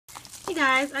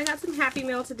guys, I got some Happy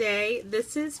Mail today.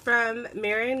 This is from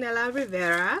Marianela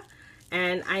Rivera,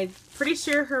 and I'm pretty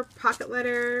sure her pocket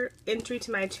letter entry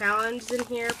to my challenge is in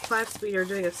here, plus we are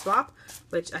doing a swap,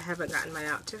 which I haven't gotten mine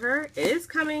out to her. It is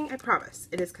coming, I promise.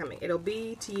 It is coming. It'll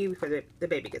be to you before the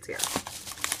baby gets here.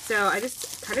 So I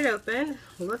just cut it open.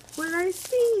 Look what I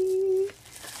see.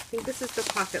 I think this is the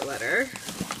pocket letter.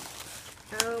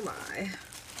 Oh my.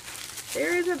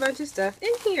 There is a bunch of stuff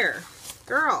in here.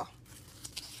 Girl.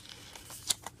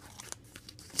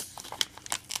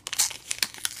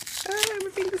 Oh, I'm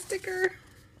ripping the sticker.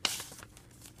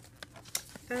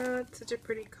 Oh, it's such a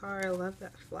pretty car. I love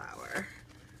that flower.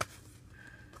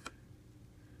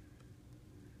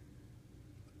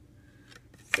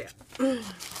 So,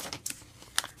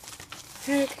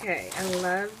 okay, I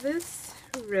love this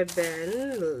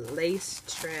ribbon, lace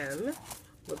trim.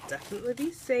 We'll definitely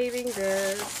be saving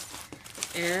this.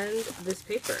 And this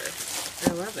paper.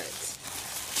 I love it.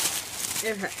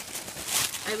 Okay.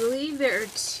 I believe there are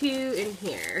two in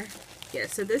here. Yeah,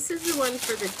 so this is the one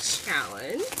for the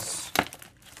challenge.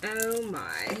 Oh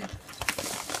my.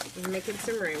 I'm making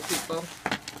some room, people.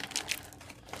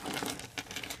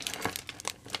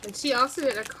 And she also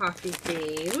did a coffee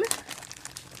theme.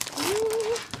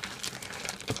 Ooh.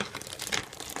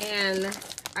 And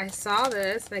I saw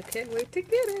this and I can't wait to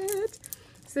get it.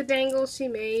 It's the dangle she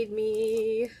made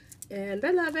me. And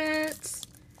I love it.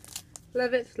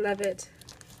 Love it, love it.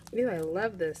 Ooh, I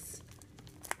love this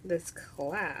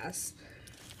clasp.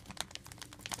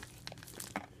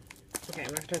 Okay,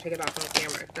 I'm not going to take it off on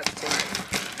camera. That's too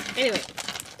hard. Anyway,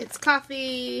 it's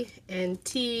coffee and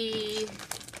tea.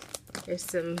 There's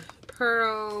some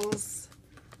pearls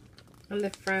on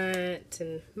the front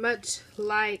and much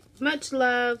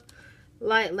love,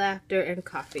 light laughter, and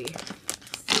coffee.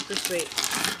 Super sweet.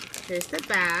 Here's the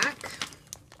back.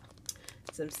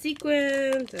 Some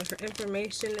sequins, and her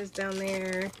information is down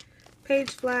there.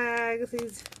 Page flags,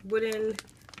 these wooden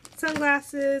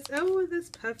sunglasses. Oh, this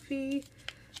puffy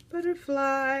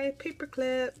butterfly paper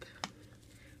clip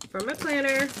for my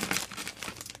planner.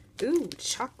 Ooh,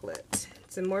 chocolate.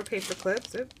 Some more paper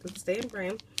clips. Oh, let's stay in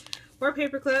frame. More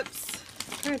paper clips.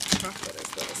 What kind of chocolate is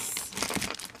this?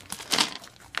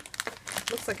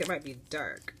 Looks like it might be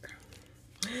dark.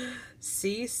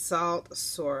 Sea salt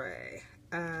soiree.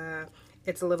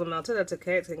 It's a little melted. That's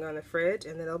okay. It's going to go in the fridge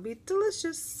and it'll be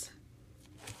delicious.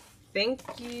 Thank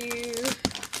you.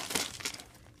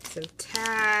 Some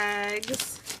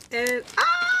tags. And,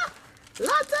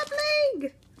 lots of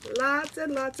bling! Lots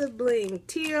and lots of bling.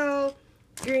 Teal,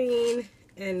 green,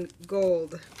 and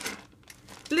gold.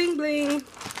 Bling, bling.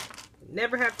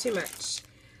 Never have too much.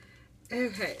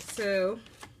 Okay, so,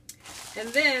 and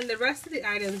then the rest of the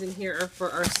items in here are for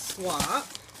our swap.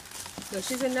 So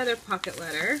she's another pocket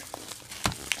letter.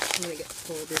 I'm going to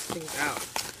pull these things out.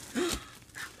 Oh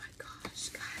my gosh,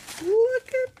 guys.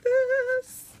 Look at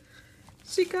this.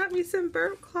 She got me some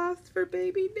burnt cloth for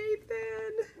baby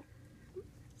Nathan.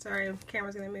 Sorry, the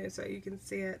camera's going to move so you can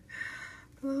see it.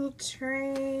 A little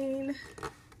train.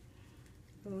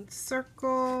 Little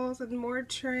circles and more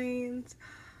trains.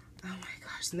 Oh my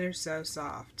gosh, and they're so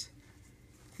soft.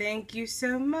 Thank you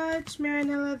so much,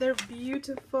 Marianela. They're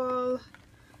beautiful.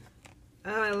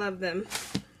 Oh, I love them.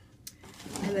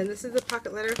 And then this is the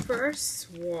pocket letter for our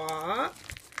swap.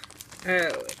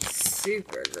 Oh, it's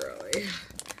super girly.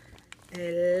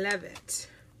 I love it.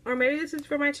 Or maybe this is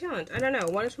for my challenge. I don't know.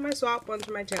 One is for my swap, one's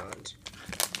for my challenge.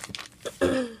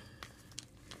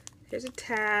 Here's a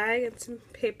tag and some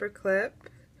paper clip.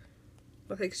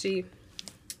 Looks like she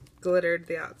glittered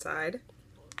the outside.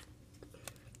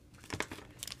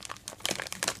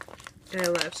 And I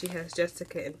love she has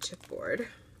Jessica and chipboard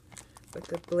with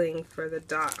the bling for the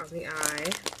dot on the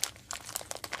eye.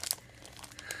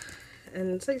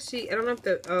 And it's like I don't know if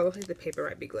it looks like the paper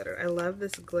might be glitter. I love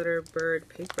this glitter bird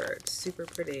paper. It's super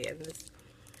pretty. And this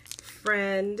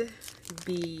friend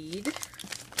bead.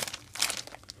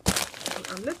 And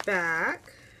on the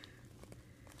back,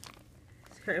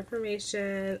 her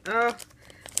information. Oh,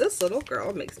 this little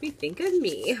girl makes me think of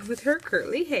me with her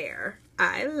curly hair.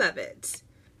 I love it.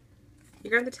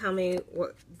 You're going to have to tell me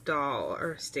what doll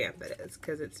or stamp it is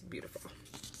because it's beautiful.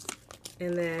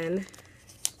 And then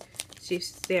she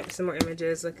stamped some more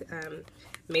images like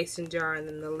mason jar and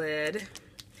then the lid.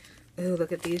 Ooh,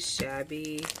 look at these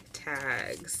shabby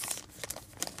tags.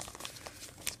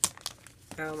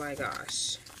 Oh my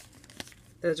gosh.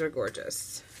 Those are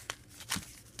gorgeous.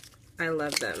 I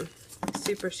love them.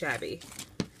 Super shabby.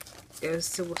 Goes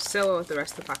so well with the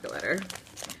rest of the pocket letter.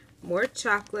 More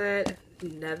chocolate.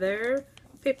 Another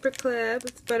paper clip.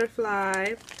 It's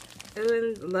butterfly.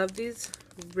 And love these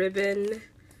ribbon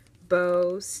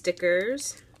bow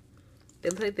stickers. They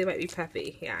look like they might be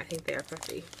puffy. Yeah, I think they are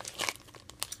puffy.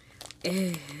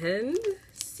 And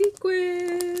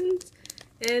sequins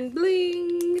and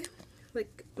bling,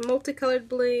 like multicolored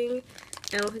bling,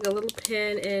 and like a little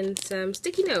pin and some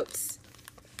sticky notes.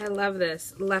 I love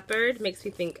this. Leopard makes me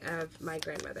think of my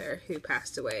grandmother who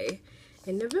passed away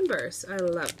in November, so I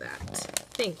love that.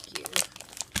 Thank you.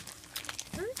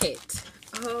 Alright.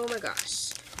 Oh my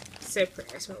gosh. So pretty.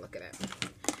 I just want to look at it.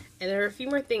 And there are a few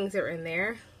more things that were in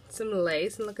there. Some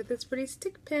lace, and look at this pretty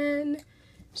stick pin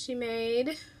she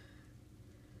made.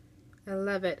 I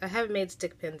love it. I haven't made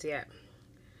stick pins yet.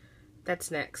 That's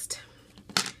next.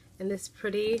 And this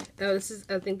pretty, oh, this is,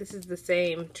 I think this is the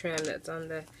same trim that's on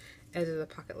the edge of the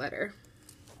pocket letter.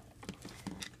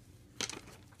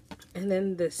 And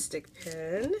then this stick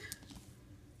pin.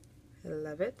 I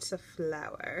love it. It's a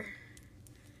flower.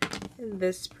 And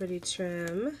this pretty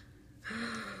trim.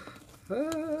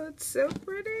 Oh, it's so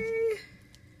pretty.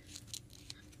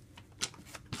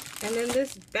 And then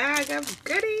this bag of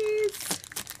goodies.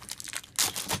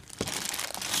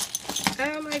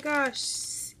 Oh my gosh.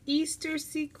 Easter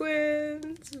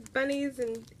sequins, bunnies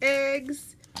and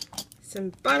eggs,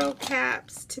 some bottle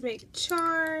caps to make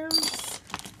charms,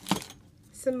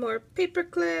 some more paper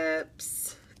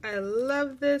clips. I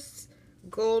love this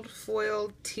gold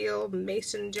foil teal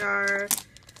mason jar,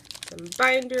 some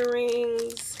binder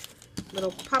rings,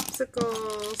 little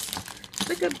popsicles,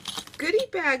 like a goodie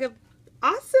bag of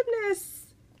awesomeness.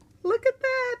 Look at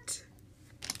that.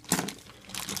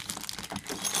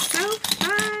 So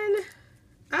fun.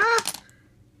 Ah,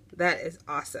 that is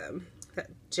awesome. That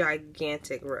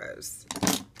gigantic rose.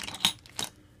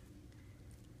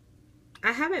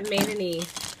 I haven't made any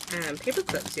paper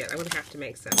clips yet. I'm going to have to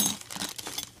make some.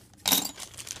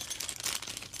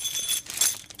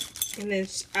 And then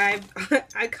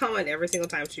I comment every single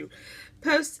time she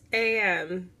posts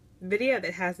a video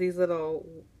that has these little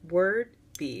word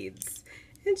beads.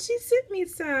 And she sent me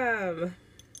some.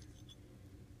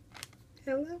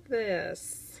 I love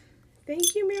this.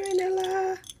 Thank you,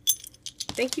 Marianela.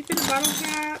 Thank you for the bottle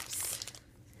caps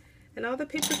and all the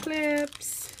paper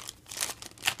clips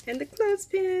and the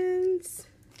clothespins.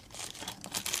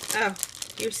 Oh,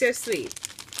 you're so sweet.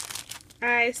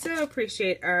 I so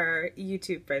appreciate our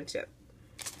YouTube friendship.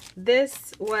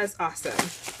 This was awesome.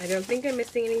 I don't think I'm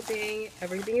missing anything.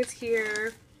 Everything is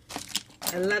here.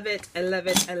 I love it. I love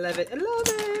it. I love it. I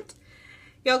love it.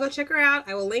 Y'all go check her out.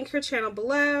 I will link her channel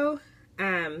below.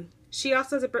 She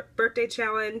also has a birthday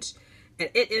challenge, and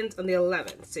it ends on the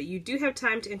 11th. So you do have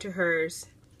time to enter hers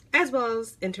as well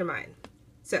as enter mine.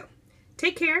 So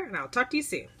take care, and I'll talk to you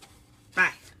soon.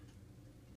 Bye.